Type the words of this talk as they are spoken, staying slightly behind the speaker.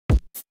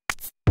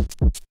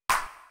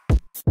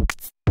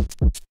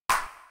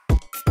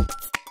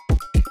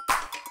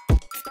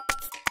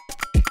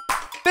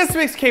This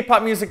week's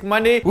K-Pop Music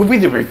Monday will be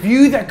the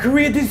review that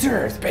Korea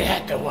deserves, but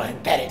not the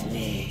one that it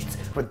needs,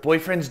 with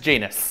Boyfriend's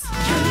Janus.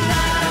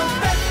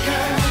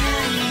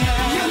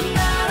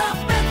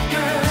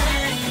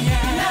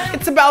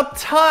 It's about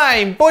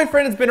time!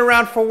 Boyfriend has been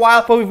around for a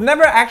while, but we've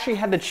never actually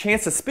had the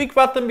chance to speak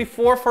about them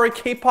before for a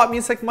K-Pop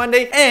Music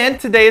Monday, and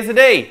today is the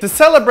day. To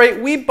celebrate,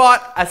 we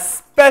bought a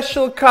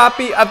special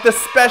copy of the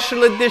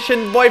special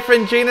edition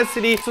Boyfriend Janus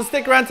CD, so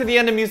stick around to the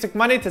end of Music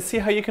Monday to see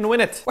how you can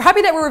win it. We're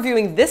happy that we're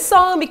reviewing this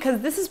song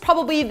because this is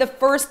probably the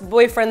first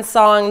Boyfriend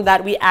song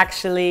that we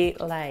actually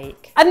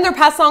like. I think their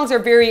past songs are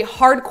very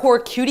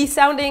hardcore cutie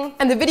sounding,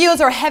 and the videos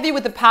are heavy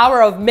with the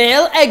power of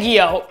male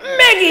Eggyo,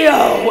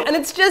 and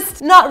it's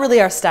just not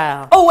really our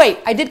style. Oh wait,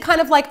 I did kind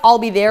of like I'll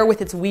Be There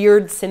with its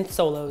weird synth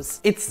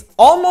solos. It's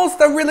almost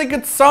a really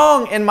good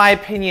song in my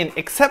opinion,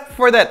 except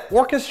for that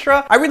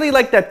orchestra. I really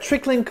like that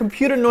trickling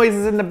computer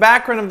noises in the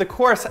background of the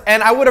chorus,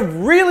 and I would have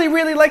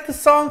really liked the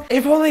song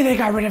if only they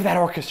got rid of that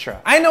orchestra.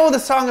 I know the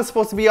song is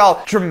supposed to be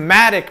all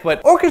dramatic,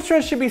 but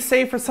orchestra should be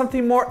saved for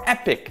something more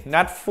epic,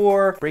 not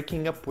for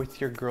breaking up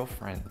with your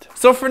girlfriend.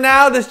 So for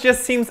now, this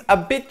just seems a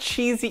bit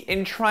cheesy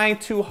and trying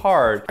too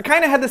hard. I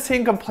kind of had the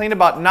same complaint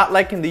about not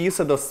liking the use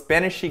of those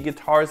Spanishy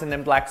guitars in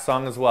them Black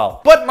song as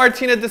well. But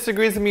Martina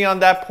disagrees with me on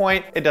that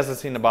point. It doesn't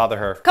seem to bother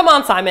her. Come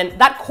on, Simon.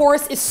 That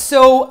chorus is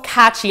so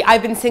catchy.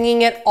 I've been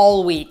singing it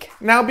all week.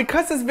 Now,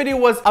 because this video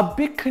was a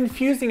bit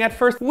confusing at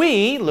first,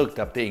 we looked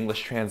up the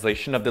English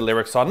translation of the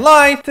lyrics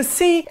online to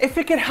see if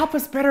it could help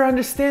us better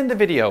understand the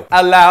video.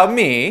 Allow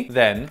me,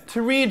 then,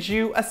 to read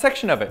you a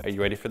section of it. Are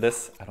you ready for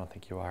this? I don't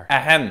think you are.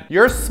 Ahem.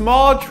 Your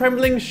small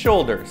trembling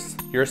shoulders,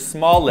 your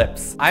small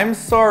lips. I'm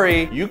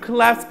sorry, you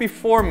collapsed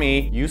before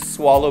me, you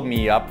swallow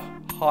me up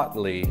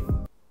hotly.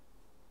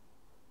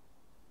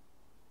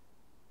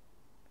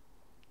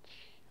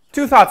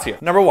 Two thoughts here.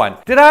 Number one,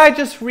 did I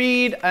just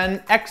read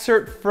an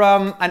excerpt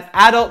from an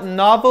adult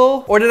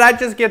novel, or did I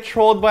just get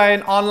trolled by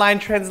an online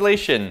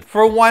translation?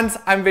 For once,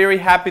 I'm very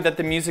happy that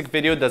the music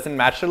video doesn't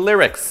match the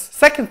lyrics.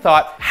 Second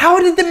thought, how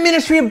did the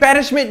Ministry of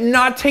Banishment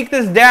not take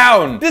this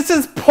down? This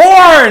is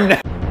porn!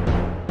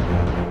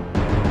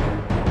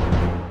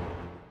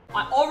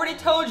 I already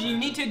told you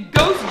need to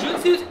ghost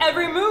Junsu's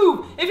every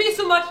move. If he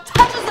so much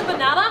touches a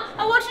banana,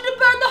 I want you to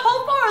burn the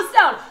whole forest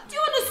down. Do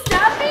you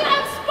understand me?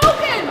 I've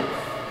spoken!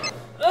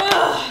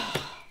 Ugh.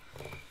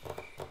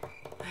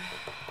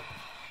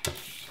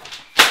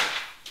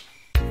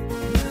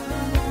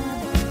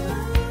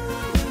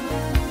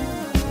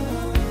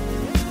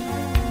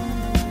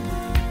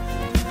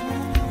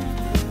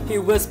 He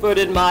whispered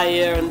in my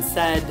ear and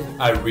said,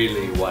 I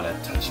really want to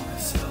touch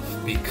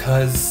myself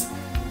because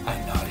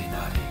I'm naughty.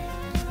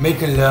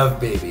 Make a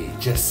love, baby.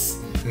 Just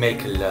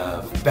make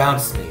love.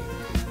 Bounce me.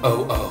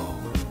 Oh.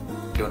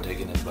 Don't take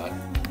it in the butt.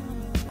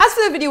 As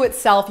for the video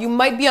itself, you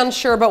might be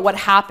unsure about what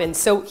happened,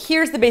 so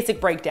here's the basic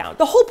breakdown.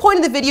 The whole point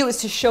of the video is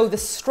to show the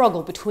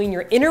struggle between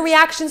your inner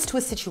reactions to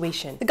a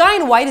situation. The guy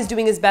in white is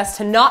doing his best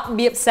to not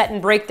be upset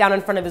and break down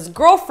in front of his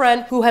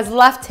girlfriend who has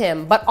left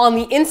him, but on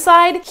the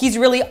inside, he's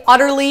really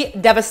utterly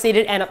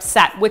devastated and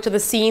upset, which are the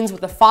scenes with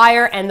the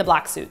fire and the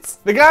black suits.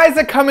 The guys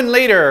that come in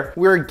later,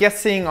 we're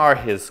guessing are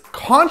his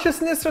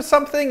consciousness or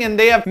something, and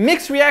they have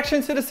mixed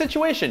reactions to the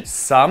situation.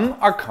 Some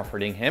are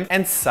comforting him,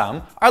 and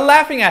some are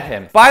laughing at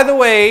him. By the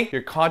way,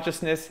 your consciousness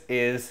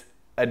is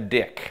a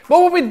dick.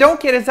 But what we don't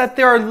get is that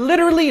there are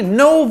literally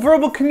no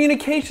verbal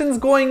communications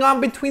going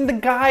on between the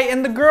guy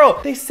and the girl.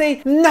 They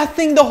say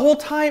nothing the whole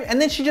time, and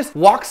then she just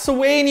walks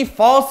away and he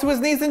falls to his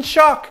knees in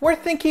shock. We're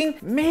thinking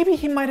maybe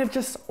he might have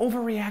just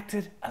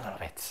overreacted a little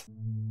bit.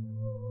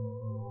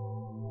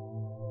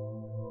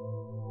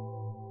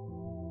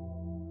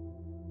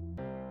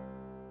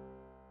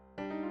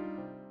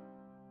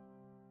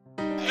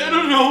 I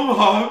don't know,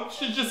 Mom.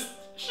 She just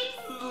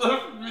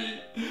left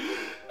me.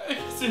 I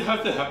guess you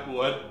have to have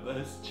one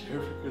less chair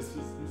for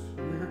Christmas this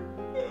year.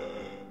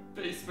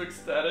 Facebook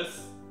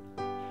status,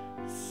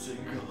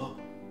 single,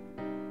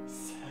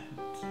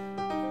 sent.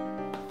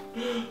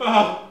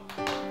 What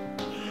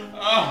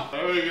am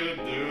I gonna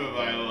do with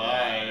my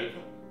life?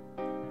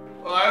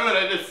 Why would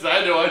I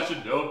decide to watch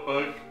a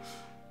Notebook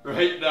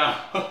right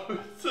now?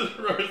 It's the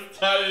worst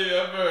time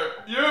ever.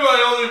 You're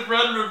my only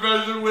friend,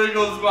 Professor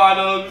Wiggles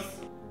Bottoms.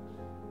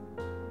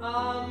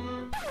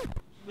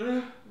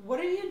 What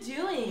are you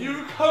doing?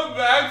 You come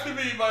back to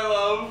me, my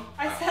love.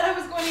 I said I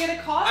was going to get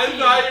a coffee. I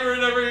thought you were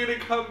never gonna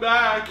come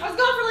back. I was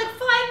gone for like 5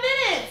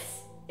 minutes.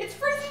 It's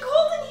freezing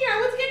cold in here. I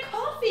went to get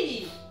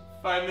coffee.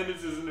 5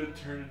 minutes is an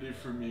eternity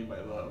for me,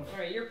 my love.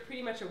 Alright, you're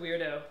pretty much a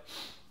weirdo.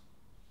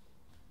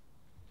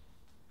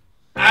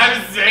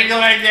 I'm single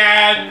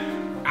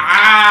again.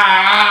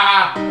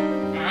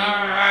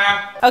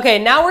 Okay,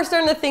 now we're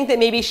starting to think that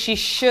maybe she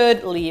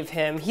should leave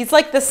him. He's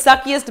like the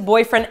suckiest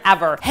boyfriend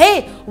ever.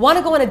 Hey,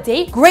 wanna go on a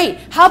date? Great.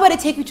 How about I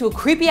take you to a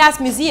creepy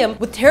ass museum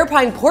with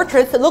terrifying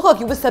portraits that look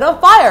like you were set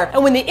on fire?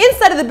 And when the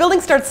inside of the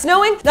building starts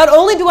snowing, not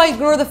only do I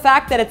ignore the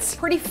fact that it's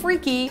pretty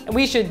freaky and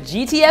we should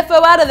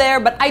GTFO out of there,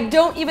 but I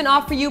don't even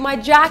offer you my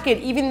jacket,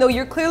 even though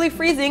you're clearly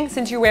freezing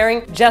since you're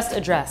wearing just a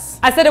dress.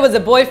 I said it was a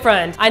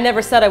boyfriend. I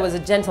never said I was a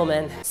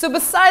gentleman. So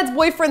besides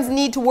boyfriends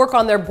need to work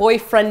on their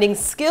boyfriending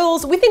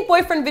skills, we think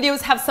boyfriend videos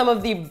have some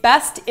of the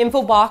best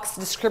info box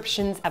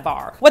descriptions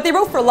ever. What they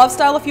wrote for Love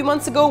Style a few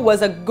months ago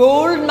was a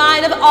gold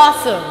mine of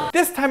awesome.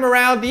 This time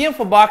around, the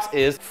info box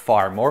is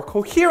far more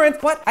coherent,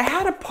 but I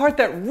had a part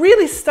that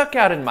really stuck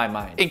out in my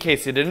mind. In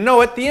case you didn't know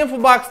it, the info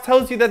box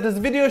tells you that this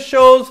video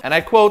shows, and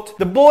I quote,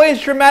 "the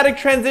boy's dramatic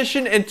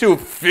transition into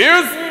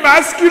fierce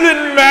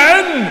masculine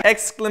man!"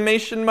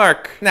 Exclamation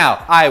mark.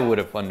 Now, I would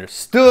have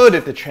understood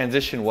if the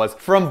transition was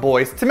from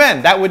boys to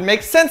men. That would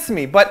make sense to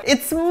me, but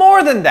it's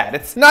more than that.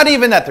 It's not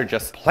even that they're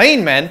just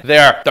plain men,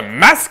 they're the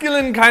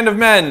masculine kind of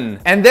men.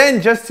 And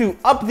then just to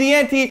up the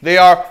ante, they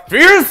are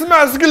fierce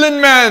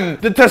masculine men.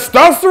 The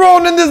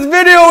testosterone in this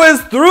video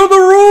is through the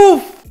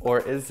roof.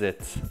 Or is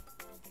it?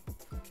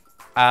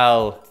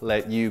 I'll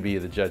let you be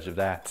the judge of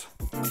that.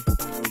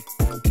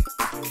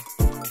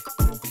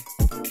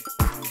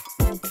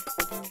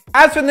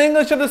 As for the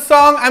English of the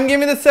song, I'm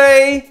giving it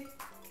a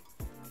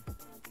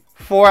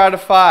 4 out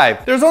of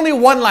 5. There's only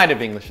one line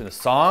of English in the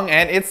song,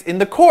 and it's in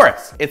the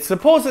chorus. It's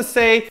supposed to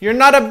say, "you're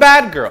not a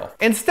bad girl."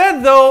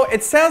 Instead though,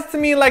 it sounds to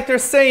me like they're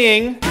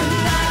saying,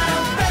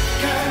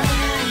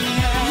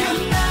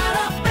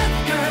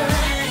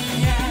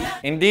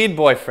 "Indeed,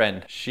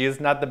 boyfriend, she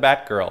is not the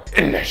Batgirl.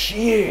 Unless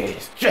she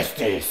is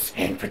justice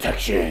and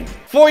protection."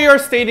 For your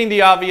stating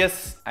the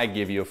obvious, I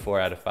give you a 4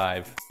 out of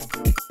 5.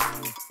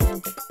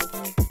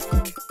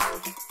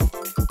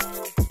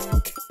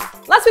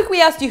 Last week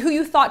we asked you who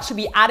you thought should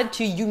be added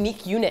to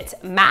Unique Unit,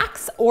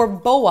 Max or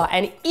Boa,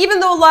 and even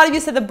though a lot of you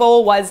said that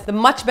Boa was the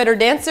much better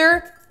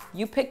dancer,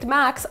 you picked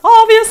Max,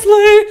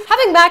 obviously.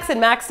 Having Max in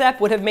Max Step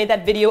would have made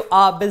that video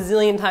a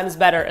bazillion times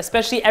better,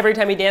 especially every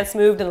time he dance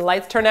moved and the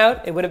lights turned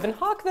out. It would have been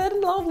hawk-vid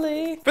and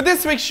lovely. For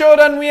this week's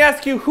showdown, we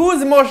ask you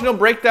whose emotional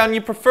breakdown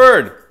you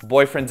preferred,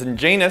 Boyfriends and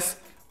Janus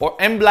or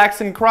M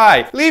Blacks and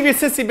Cry. Leave your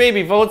Sissy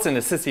Baby votes in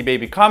the Sissy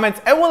Baby comments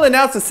and we'll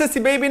announce the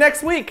Sissy Baby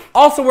next week.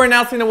 Also, we're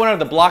announcing the winner of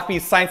the Block B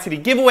Science City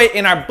giveaway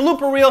in our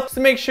blooper reel,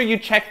 so make sure you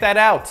check that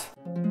out.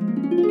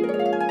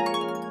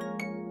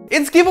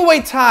 It's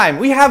giveaway time!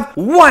 We have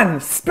one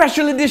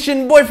special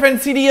edition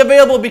boyfriend CD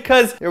available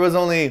because there was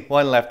only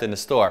one left in the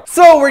store.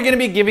 So we're gonna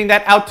be giving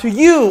that out to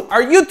you,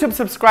 our YouTube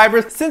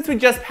subscribers, since we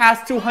just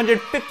passed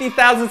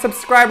 250,000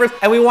 subscribers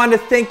and we want to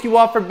thank you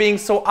all for being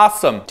so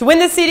awesome. To win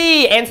the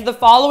CD, answer the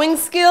following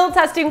skill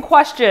testing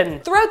question.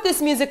 Throughout this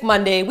Music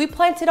Monday, we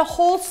planted a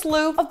whole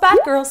slew of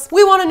Batgirls.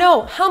 We want to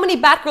know, how many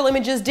Batgirl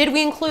images did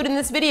we include in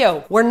this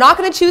video? We're not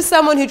going to choose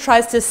someone who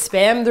tries to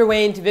spam their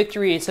way into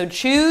victory, so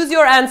choose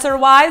your answer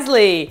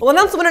wisely. We'll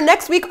announce the winner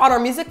next week on our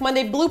Music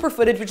Monday blooper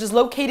footage, which is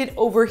located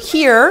over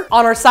here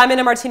on our Simon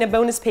and Martina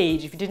bonus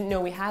page. If you didn't know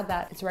we had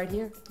that, it's right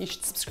here. You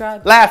should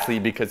subscribe. Lastly,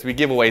 because we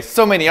give away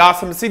so many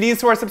awesome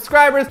CDs to our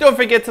subscribers, don't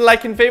forget to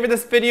like and favorite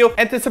this video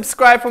and to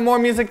subscribe for more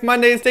Music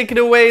Mondays. Take it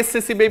away,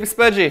 Sissy Baby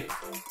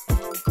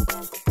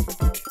Spudgy.